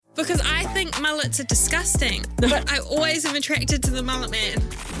because I think mullets are disgusting, but I always am attracted to the mullet man.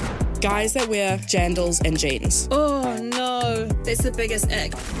 Guys that wear jandals and jeans. Oh no, that's the biggest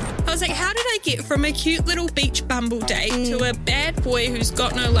ick. I was like, how did I get from a cute little beach bumble date to a bad boy who's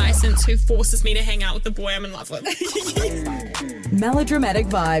got no license who forces me to hang out with the boy I'm in love with? Melodramatic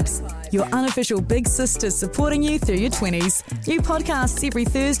Vibes, your unofficial big sisters supporting you through your 20s. New podcasts every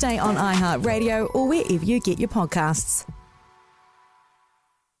Thursday on iHeartRadio or wherever you get your podcasts.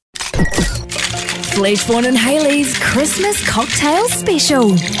 Fletch, Vaughan and Hayley's Christmas Cocktail Special.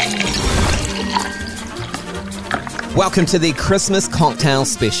 Welcome to the Christmas Cocktail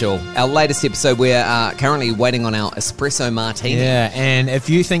Special, our latest episode. We're currently waiting on our espresso martini. Yeah, and if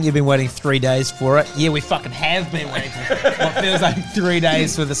you think you've been waiting 3 days for it, yeah, we fucking have been waiting for what feels like 3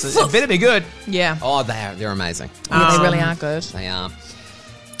 days for this. It better be good. Yeah. Oh, they're amazing. Yeah, they really are good. They are.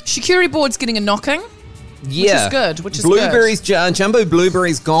 Security board's getting a knocking. Yeah. Which is blueberries, good. Jumbo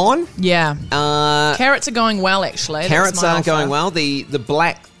blueberries gone. Yeah. Carrots are going well, actually. Carrots are going well. The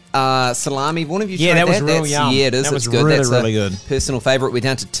black salami. One of you tried that? Yeah, that was real yum. Yeah, it is. That was good. really, That's really a good. personal favourite. We're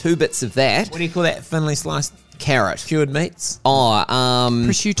down to 2 bits of that. What do you call that thinly sliced carrot? Cured meats? Oh,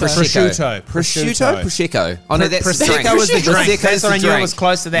 prosciutto. Prosciutto. Oh no, that's the drink. Prosecco was the drink. Prosecco's That's what I the knew. It drink. was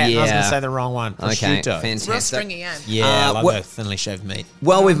close to that. And I was Yeah. going to say the wrong one. Okay, Prosciutto. fantastic. Real stringy, yeah. Yeah, I love what- that thinly shaved meat.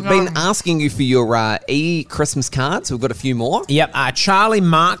 Well, we've been asking you for your e-Christmas cards. We've got a few more. Yep. Charlie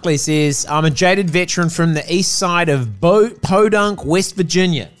Markley says, I'm a jaded veteran from the east side of Podunk, West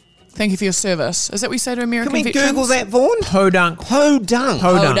Virginia. Thank you for your service. Is that what you say to American Can we veterans? Google that, Vaughan? Podunk.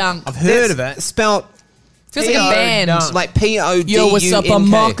 Podunk. I've heard of it. Spelled Feels like a band. Podunk. like P-O-D-U-N-K. Yo, what's up? I'm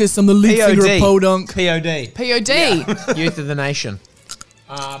Marcus. I'm the lead singer of Podunk. POD. POD. Youth of the Nation.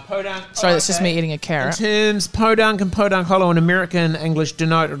 Podunk. Sorry, that's just me eating a In carrot. terms, podunk and podunk hollow in American English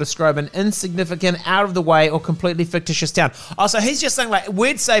denote or describe an insignificant, out of the way, or completely fictitious town. Oh, so he's just saying, like,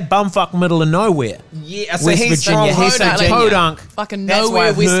 we'd say bumfuck middle of nowhere. Yeah, so West he's Virginia. from He's saying Virginia. podunk. Fucking That's why nowhere,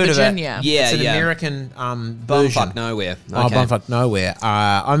 I've West heard of it. Virginia. Yeah, It's an yeah. American version. Bumfuck nowhere. Oh, Okay. bumfuck nowhere.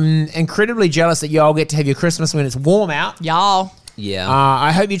 I'm incredibly jealous that y'all get to have your Christmas when it's warm out. Y'all. Yeah.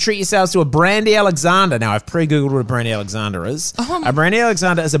 I hope you treat yourselves to a Brandy Alexander. Now, I've pre-Googled what a Brandy Alexander is. A Brandy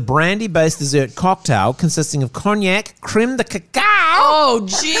Alexander is a brandy-based dessert cocktail consisting of cognac, creme de cacao, Oh,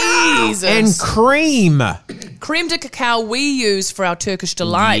 Jesus. and cream. Creme de cacao we use for our Turkish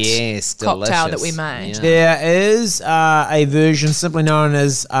Delight Yes, cocktail delicious. that we made. Yeah. There is a version simply known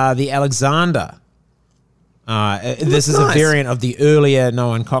as the Alexander. This is nice. a variant of the earlier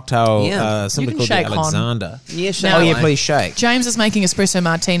known cocktail Yeah. simply You can called the shake, Hon. Alexander. Yeah, Now- Oh, yeah, please shake. James is making espresso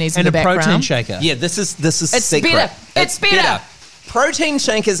martinis And in a the background. protein shaker. Yeah, this is It's secret. better. It's better. Protein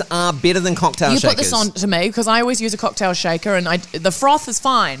shakers are better than cocktail You shakers. put this on to me because I always use a cocktail shaker and the froth is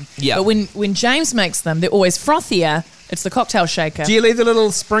fine. Yeah. But when James makes them, they're always frothier. It's the cocktail shaker. Do you leave the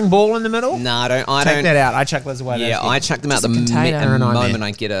little spring ball in the middle? No, I don't. Take that out. I chuck those away. Yeah, I chuck them out Just the a container. They're a nightmare. moment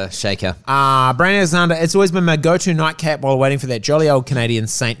I get a shaker. Brandy Alexander, it's always been my go-to nightcap while waiting for that jolly old Canadian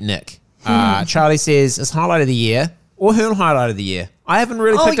Saint Nick. Charlie says, it's highlight of the year or her highlight of the year. I haven't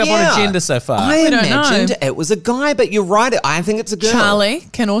really picked up on a gender so far. I don't imagined know. it was a guy, but you're right. I think it's a girl. Charlie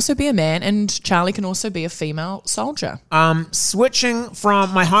can also be a man and Charlie can also be a female soldier.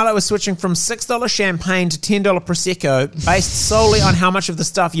 My highlight was switching from $6 champagne to $10 Prosecco based solely on how much of the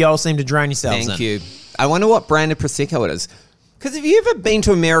stuff y'all seem to drown yourselves in. Thank you. I wonder what brand of Prosecco it is. Because have you ever been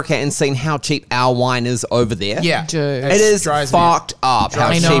to America and seen how cheap our wine is over there? Yeah. Dude. It is drives me- fucked up how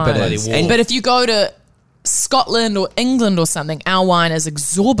I cheap know. it is. And But if you go to Scotland or England or something, our wine is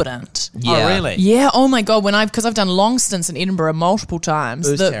exorbitant. yeah. Oh, really? Yeah, oh my God, because I've done long stints in Edinburgh multiple times,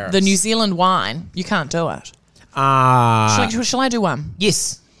 Booze the tariffs. New Zealand wine, you can't do it. Shall I do one?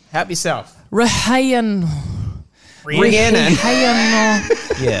 Yes. Help yourself. Rhiannon. Rhiannon.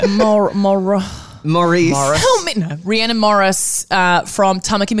 Yeah. Maurice. Help me. No. Rhiannon Morris from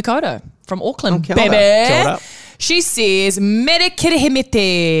Tamaki Makaurau from Auckland, Kia ora. baby. Kia ora. She says, Mere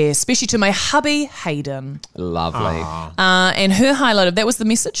kirihimete, especially to my hubby, Hayden. Lovely. And her highlight of that was the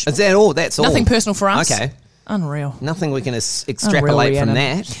message. Is that all? That's all? Nothing personal for us. Okay. Unreal. Nothing we can extrapolate from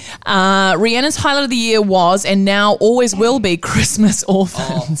Rhiannon. that. Rhiannon's highlight of the year was, and now always will be, Christmas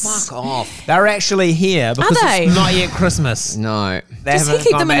Orphans. Oh, fuck off. They're actually here because they? it's not yet Christmas. No. They Does he haven't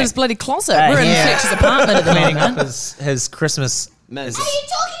keep gone them in back. his bloody closet? We're in yeah. Fletch's apartment at the Cleaning up moment. his Christmas. Are you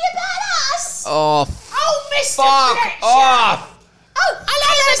talking about us? Oh, Oh, Mr. fuck Fletcher. off. Oh,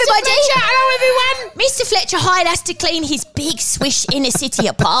 hello everybody. Hello everyone. Mr. Fletcher hired us to clean his big swish inner city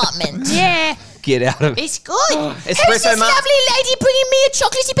apartment. Yeah, Get out of it. it's good. Who's Espresso this ma- lovely lady bringing me a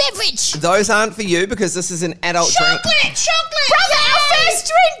chocolatey beverage? Those aren't for you because this is an adult drink. Chocolate! Brother, our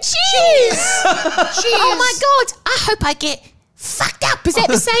first drink. Cheers! Cheers! Oh my God, I hope I get Fucked up, is that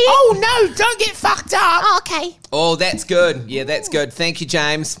the saying? Oh, no, don't get fucked up. Oh, okay. Oh, that's good. Yeah, that's good. Thank you,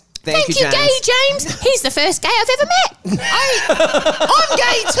 James. Thank you, James. Gay James. He's the first gay I've ever met. I'm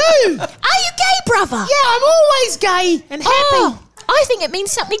gay too. Are you gay, brother? Yeah, I'm always gay and happy. Oh, I think it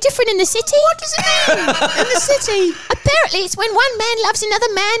means something different in the city. What does it mean? In the city. Apparently, it's when one man loves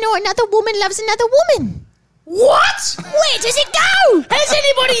another man or another woman loves another woman. What? Where does it go? Has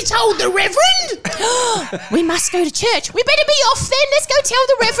anybody told the Reverend? We must go to church. We better be off then. Let's go tell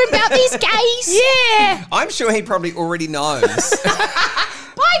the Reverend about these gays. Yeah. I'm sure he probably already knows.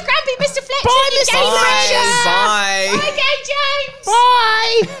 Bye, Grumpy Mr. Fletch. Bye, and you Mr. gay Bye. Fletcher. Bye, gay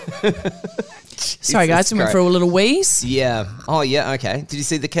James. Sorry, guys, we went Christ. for a little wheeze. Yeah. Oh, yeah. Okay. Did you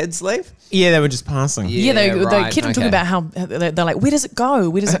see the kids leave? Yeah, they were just passing. Yeah, they right, kept on talking okay. about how they're like, where does it go?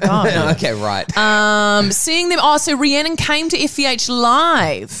 Where does it go? Okay, right. Seeing them. Oh, so Rhiannon came to FVH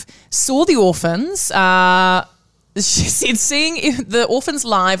Live, saw the orphans. She said seeing the orphans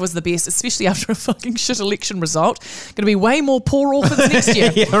live was the best, especially after a fucking shit election result. Going to be way more poor orphans next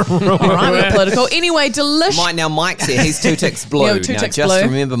year. Yeah, right. All right, we're political. Anyway, delicious. Now Mike's here. He's 2 ticks blue. Yeah, 2 now, ticks just blue.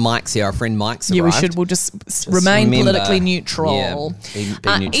 remember Mike's here. Our friend Mike's Yeah, arrived. we'll just remain remember. politically neutral. Yeah, be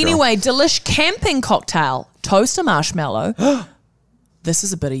neutral. Anyway, delish camping cocktail. Toast a marshmallow. This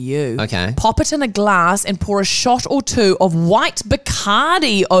is a bit of you. Okay. Pop it in a glass and pour a shot or two of white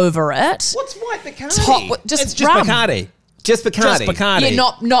Bacardi over it. What's white Bacardi? It's just rum. Bacardi. Just Bacardi. Just Bacardi. Yeah,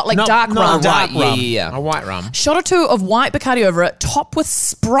 not like dark rum. Not dark Right, rum. yeah. A white rum. Shot or two of white Bacardi over it, top with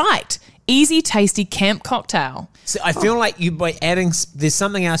Sprite. Easy, tasty camp cocktail. So I feel like you by adding, there's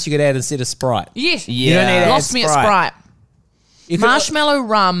something else you could add instead of Sprite. Yes. You don't need to Lost add me at Sprite. Sprite. You could- Marshmallow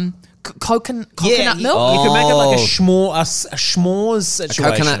rum, coconut milk. You could make it like a s'mores situation.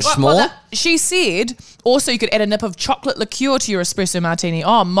 Coconut Well, schmore? she said also you could add a nip of chocolate liqueur to your espresso martini.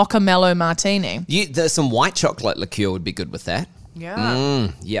 Oh, mocha mellow martini. There's some white chocolate liqueur would be good with that. Yeah.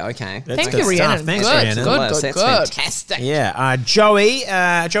 Yeah, okay. That's Thank good you, Rhiannon. stuff. Thanks, good, Rhiannon. good, That's good. fantastic. Yeah, Joey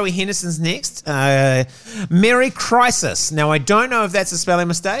Henderson's next. Merry Crisis. Now, I don't know if that's a spelling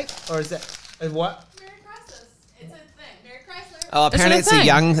mistake or is that what? Oh, apparently Is it a it's a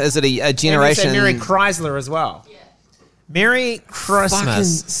young, is it a generation? Merry Chrysler as well. Yeah. Merry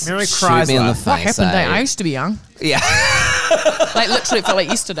Christmas. Fucking Merry shoot me in the Chrysler. face. What happened? eh? I used to be young. Yeah. Like literally, it felt like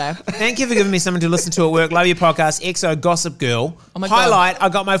yesterday. Thank you for giving me something to listen to at work. Love your podcast, XO Gossip Girl. Oh my God. Highlight, I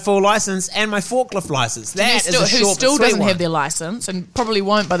got my full license and my forklift license. That is a who short but still sweet doesn't one. have their license and probably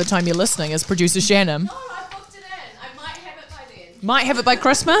won't by the time you're listening is producer Shannon. I booked it in. I might have it by then. Might have it by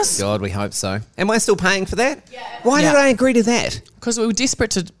Christmas God, we hope so. Am I still paying for that? Yeah. Why Yeah. did I agree to that? because we were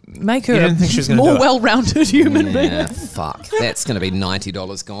desperate to make her You a didn't think she was gonna more do it. well-rounded human being. Yeah, fuck. That's going to be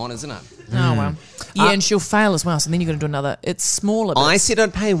 $90 gone, isn't it? Oh, well. Yeah, and she'll fail as well, so then you're going to do another. It's smaller. I bits. said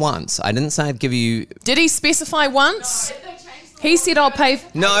I'd pay once. I didn't say I'd give you... Did he specify once? He said I'll pay.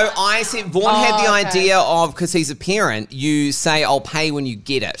 No, I said Vaughan had the okay. idea of, because he's a parent, you say I'll pay when you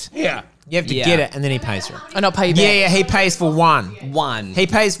get it. Yeah. You have to Yeah. get it and then he pays for it. And I'll pay you back. Yeah, he pays for one. One. He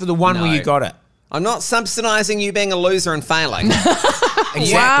pays for the one No. where you got it. I'm not subsidising you being a loser and failing.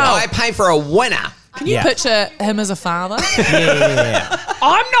 Exactly. Wow. I pay for a winner. Can you Yeah. picture him as a father? Yeah.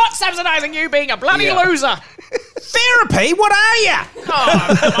 I'm not subsidising you being a bloody Yeah. loser. Therapy? What are you?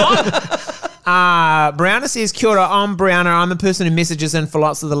 Brianna says, Kia ora, I'm Brianna. I'm the person who messages in for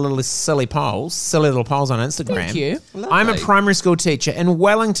lots of the little silly little polls on Instagram. Thank you. I'm a primary school teacher in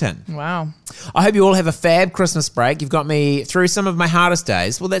Wellington. Wow. I hope you all have a fab Christmas break. You've got me through some of my hardest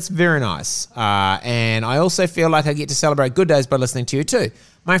days. Well, that's very nice. And I also feel like I get to celebrate good days by listening to you too.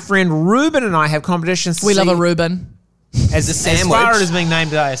 My friend Ruben and I have competitions to We love see a Reuben. as a sandwich. As far as being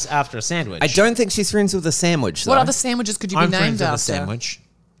named after a sandwich. I don't think she's friends with a sandwich, though. What other sandwiches could you be I'm named friends with a after? sandwich.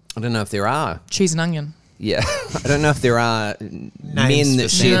 I don't know if there are. Cheese and onion. Yeah. I don't know if there are men that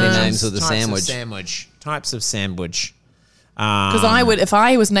share their names with a sandwich. Types of sandwich. Because I would, if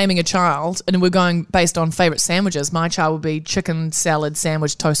I was naming a child and we're going based on favourite sandwiches, my child would be chicken salad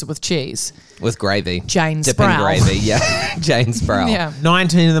sandwich toasted with cheese. With gravy. Jane Dipping Sproul. gravy, yeah. Jane Sproul. Yeah.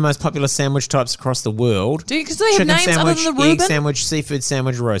 19 of the most popular sandwich types across the world. Because they have Chicken names sandwich, other than the egg Reuben? sandwich, seafood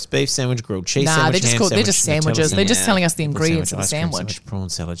sandwich, roast beef sandwich, grilled cheese Nah, sandwich, they're just ham called, they're sandwich, just Nutella sandwiches. They're just Yeah. telling us the Apple ingredients of the ice cream sandwich. prawn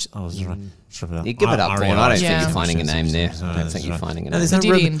salad. You give it up, Vaughan. I don't think Yeah. you're finding a name there. I don't think you're finding a No, name. there's no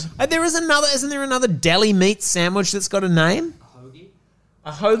dead Reuben. end. There is another. Isn't there another deli meat sandwich that's got a name?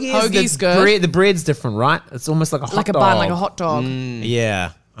 A hoagie. Hoagie's the good. Bread, the bread's different, right? It's almost like a hot Like a dog. bun, like a hot dog.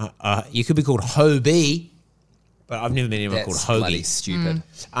 Yeah. You could be called Hobie, but I've never met anyone That's called bloody Hoagie. stupid.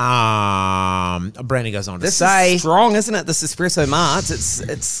 Brandy goes on to This say, is strong, isn't it? This espresso marts.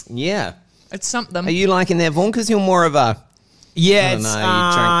 It's yeah. It's something. Are you liking that, Vaughan? Because you're more of a... yeah, I don't know,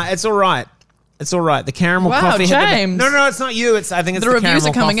 you drink- it's all right. It's all right. The caramel Wow, coffee. James. No, it's not you. I think it's The the reviews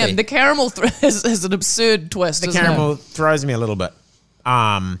are caramel coming coffee. in. The caramel is an absurd twist. The isn't caramel it? throws me a little bit.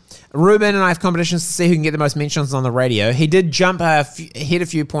 Ruben and I have competitions to see who can get the most mentions on the radio. He did jump ahead a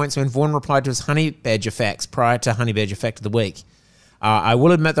few points when Vaughan replied to his Honey Badger facts prior to Honey Badger Fact of the Week. I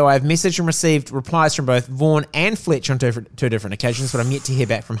will admit, though, I have messaged and received replies from both Vaughan and Fletch on two different occasions, but I'm yet to hear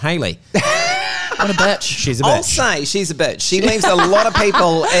back from Hayley. What a bitch. She's a bitch. I'll say she's a bitch. She leaves a lot of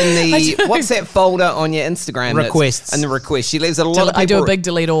people in the what's that folder on your Instagram? Requests. And the requests. She leaves a lot of people. I do a big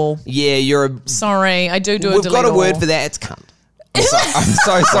delete all. Yeah, you're a. Sorry, I do a delete all. We've got a word for that. It's cunt. I'm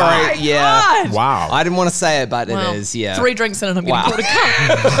so sorry. Yeah. God. Wow. I didn't want to say it, but Wow. it is. Yeah. 3 drinks in and I'm getting Wow. called a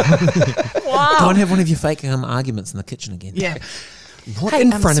cunt. Wow. Go and have one of your fake arguments in the kitchen again. Yeah. Not Hey,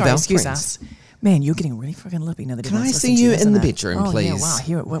 in I'm front sorry, of our excuse friends. us. Man, you're getting really freaking lippy now that Can I everyone's see listening to you isn't in the it? bedroom, oh, please? Yeah, wow,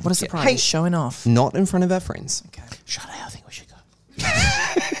 here, what a surprise. Hey. Showing off. Not in front of our friends. Okay. Charlotte, I think we should go.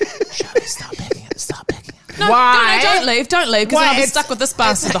 Charlotte, start packing up. No, don't leave, because I'll be stuck with this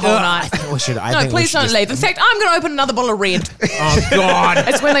bastard the whole night. I think we should. No, please don't leave. In fact, I'm going to open another bottle of red. Oh, God.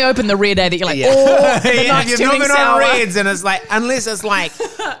 It's when they open the red, that you're like, Yeah. oh, the Yeah, night's you've turning not been on sour. reds, and it's like, unless it's like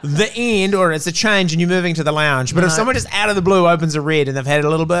the end or it's a change and you're moving to the lounge. But if No. someone just out of the blue opens a red and they've had it a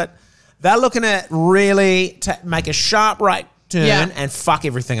little bit, they're looking at really make a sharp right turn Yeah. and fuck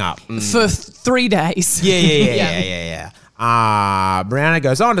everything up. For 3 days. Yeah. Brianna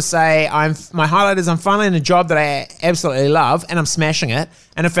goes on to say, my highlight is I'm finally in a job that I absolutely love and I'm smashing it.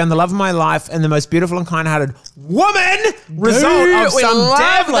 And I found the love of my life and the most beautiful and kind-hearted woman result of we some love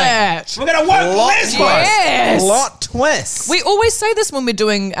dabbling. that. We're going to work Lesbos. Yes. Plot twist. We always say this when we're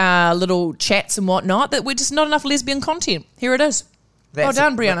doing little chats and whatnot, that we're just not enough lesbian content. Here it is. Well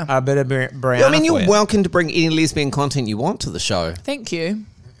done, Brianna. A bit of Brianna. I mean, for you're you. welcome to bring any lesbian content you want to the show. Thank you.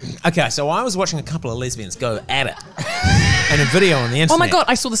 Okay, so I was watching a couple of lesbians go at it and a video on the internet. Oh my God,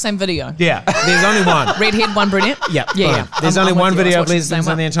 I saw the same video. Yeah, there's only one. Redhead, one brunette. Yeah. Yeah. There's I'm only with one you. I was video of watching the same lesbians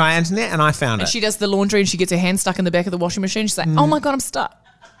on one. the entire internet, and I found And it. she does the laundry and she gets her hand stuck in the back of the washing machine. She's like, oh my God, I'm stuck.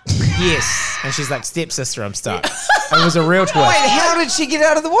 Yes. And she's like, stepsister, I'm stuck. It was a real twist. Wait, how did she get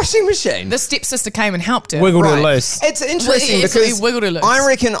out of the washing machine? The stepsister came and helped her. Wiggled her Right. loose. It's interesting Well, because it wiggled her loose. I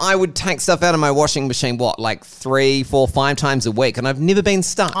reckon I would take stuff out of my washing machine, like 3, 4, 5 times a week, and I've never been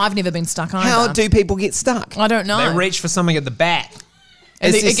stuck. I've never been stuck either. How do people get stuck? I don't know. They reach for something at the back.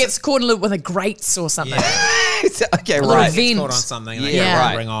 and Is it this- gets caught in with a grates or something. Okay, little right. vent. Caught on something and Yeah, they can't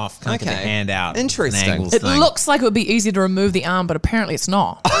right. bring off. Can't get the Okay. hand out. Interesting. An angles It thing. looks like it would be easier to remove the arm, but apparently it's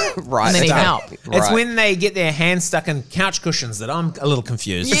not. Right. And they need okay. help. It's Right. when they get their hands stuck in couch cushions that I'm a little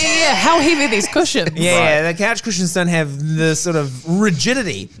confused. Yeah, how heavy are these cushions? Yeah, the couch cushions don't have the sort of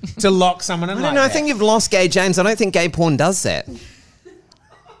rigidity to lock someone in. I don't know. I think you've lost gay James. I don't think gay porn does that.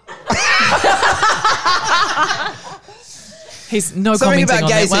 He's no Something commenting about on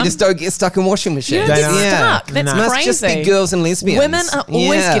gays that who one. just don't get stuck in washing machines. You don't get Yeah. stuck. That's No. Must crazy. just be girls and lesbians. Women are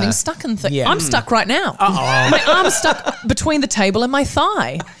always Yeah. getting stuck in things. Yeah. I'm stuck right now. Uh-oh. My arm's stuck between the table and my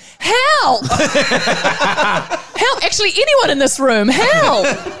thigh. Help! Help! Actually, anyone in this room, help!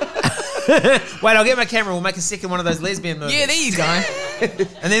 Wait, I'll get my camera. We'll make a second one of those lesbian movies. Yeah, there you go.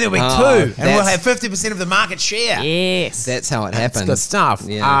 And then there'll be Oh, two. And we'll that's- have 50% of the market share. Yes. That's how it happens. Good stuff.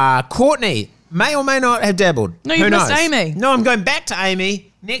 Yeah. Courtney may or may not have dabbled. No, Who you've missed knows? Amy. No, I'm going back to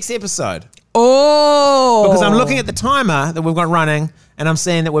Amy next episode. Oh. Because I'm looking at the timer that we've got running, and I'm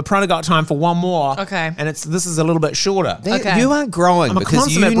seeing that we've probably got time for one more. Okay. And this is a little bit shorter. Okay. You are growing I'm a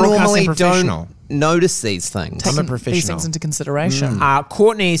because you consummate broadcasting normally professional. don't notice these things. I'm a Taking professional. these things into consideration.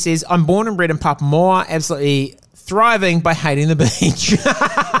 Courtney says, I'm born and bred in Papamore, absolutely thriving by hating the beach.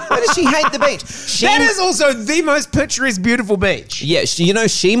 Why does she hate the beach? That is also the most picturesque, beautiful beach. Yeah,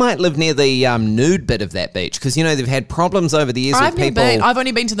 she might live near the nude bit of that beach because, they've had problems over the years I've with never people. been. I've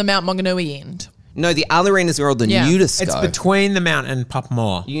only been to the Mount Maunganui end. No, the other end is where all the Yeah. nudists It's go. between the mountain and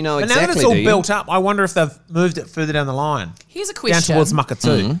Papamore. You know But now that exactly, it's all do you? built up, I wonder if they've moved it further down the line. Here's a Down question. towards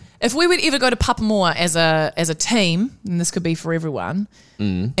Makatu. Mm-hmm. If we would ever go to Papamore as a team, and this could be for everyone,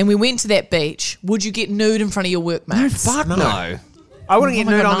 and we went to that beach, would you get nude in front of your workmates? Fuck no. I wouldn't get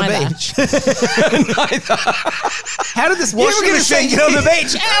my nude God, on the neither. beach. How did this washing machine get on the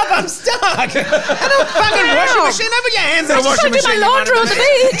beach? Help, I'm stuck. I don't fucking washing machine. Don't put your hands in a I just washing want to do machine. my laundry on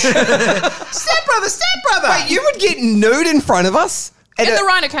the beach. Step brother. Wait, you would get nude in front of us? At the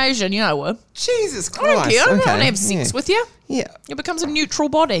right occasion, I would. Jesus I don't Christ. care. I don't Okay. want to have sex with you. Yeah. It becomes a neutral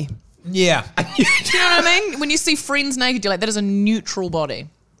body. Yeah. Do you know what I mean? When you see friends naked, you're like, that is a neutral body.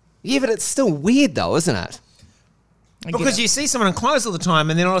 Yeah, but it's still weird though, isn't it? I get Because it. you see someone in clothes all the time,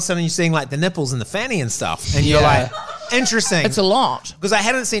 and then all of a sudden you're seeing like the nipples and the fanny and stuff, and you're Yeah. like, interesting. It's a lot. Because I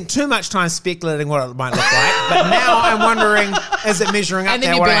hadn't spent too much time speculating what it might look like, but now I'm wondering, is it measuring up And then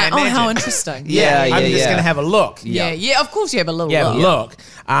to you'd what be I like, oh, imagined? how interesting. I'm just going to have a look. Yeah, of course you have a little Yeah, look.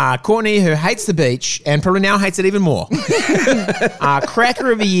 look. Courtney, who hates the beach and probably now hates it even more.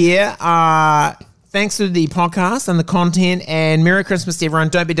 Cracker of a year. Thanks to the podcast and the content, and Merry Christmas to everyone.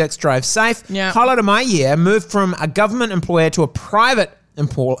 Don't be dicks, drive safe. Yeah. Highlight of my year, moved from a government employer to a private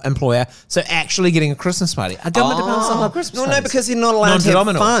employer, so actually getting a Christmas party. A government department doesn't love Christmas parties. No, because you're not allowed to have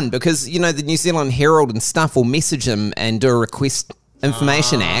Non-phenomenal. fun. Because, you know, the New Zealand Herald and stuff will message them and do a request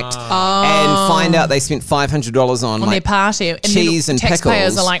Information Act and find out they spent $500 on their party. And cheese and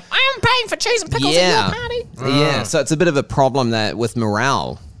taxpayers pickles. are like, I am paying for cheese and pickles at your party. Yeah, so it's a bit of a problem that with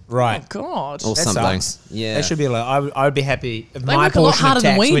morale Right. Oh, God. or That something. sucks. Yeah. That should be allowed. I would be happy if They my work a lot portion of harder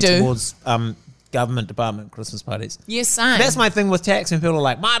than tax we went do. towards government department Christmas parties. Yes, same. That's my thing with tax, and people are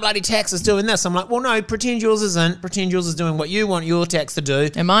like, my bloody tax is doing this. I'm like, well, no, pretend yours isn't. Pretend yours is doing what you want your tax to do.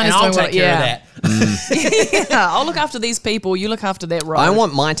 And mine is I'll doing take what- care yeah. of that. Yeah, I'll look after these people. You look after that road. I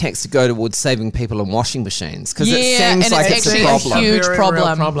want my tax to go towards saving people in washing machines because it Yeah, seems and like it's it's a actually a problem. huge Very problem.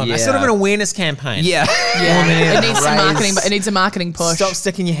 real problem. Yeah. It's sort of an awareness campaign. Yeah. Yeah, it needs some Raise- marketing, but it needs a marketing push. Stop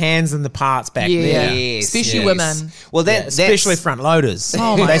sticking your hands in the parts back Yeah. there. Yes, Especially yes. women. Well, Yeah, especially front loaders.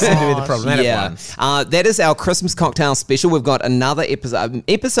 Oh my they seem to be the gosh. problematic Yeah, ones. that is our Christmas cocktail special. We've got another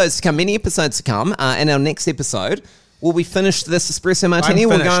episodes to come, many episodes to come. And our next episode, will we finish this espresso martini? I'm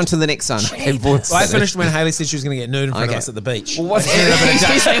We'll go finished. on to the next one. Well, I finished when Hayley said she was going to get nude in front of Okay. us at the beach. Well, what's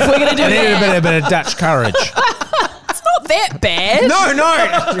Especially if we're going to do I needed that. a bit of Dutch courage. It's not that bad.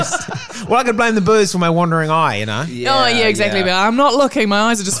 No. Well, I could blame the booze for my wandering eye, you know? Oh, yeah, exactly. But I'm not looking. My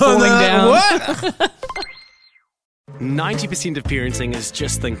eyes are just falling down. What? 90% of parenting is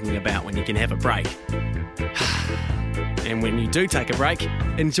just thinking about when you can have a break. And when you do take a break,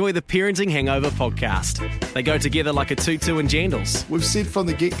 enjoy the Parenting Hangover podcast. They go together like a tutu and jandals. We've said from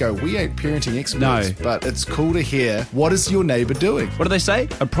the get-go, we ain't parenting experts, but it's cool to hear, what is your neighbour doing? What do they say?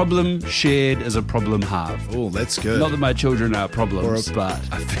 A problem shared is a problem halved. Oh, that's good. Not that my children are problems, but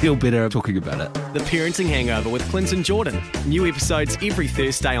I feel better talking about it. The Parenting Hangover with Clinton Jordan. New episodes every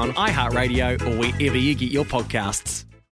Thursday on iHeartRadio or wherever you get your podcasts.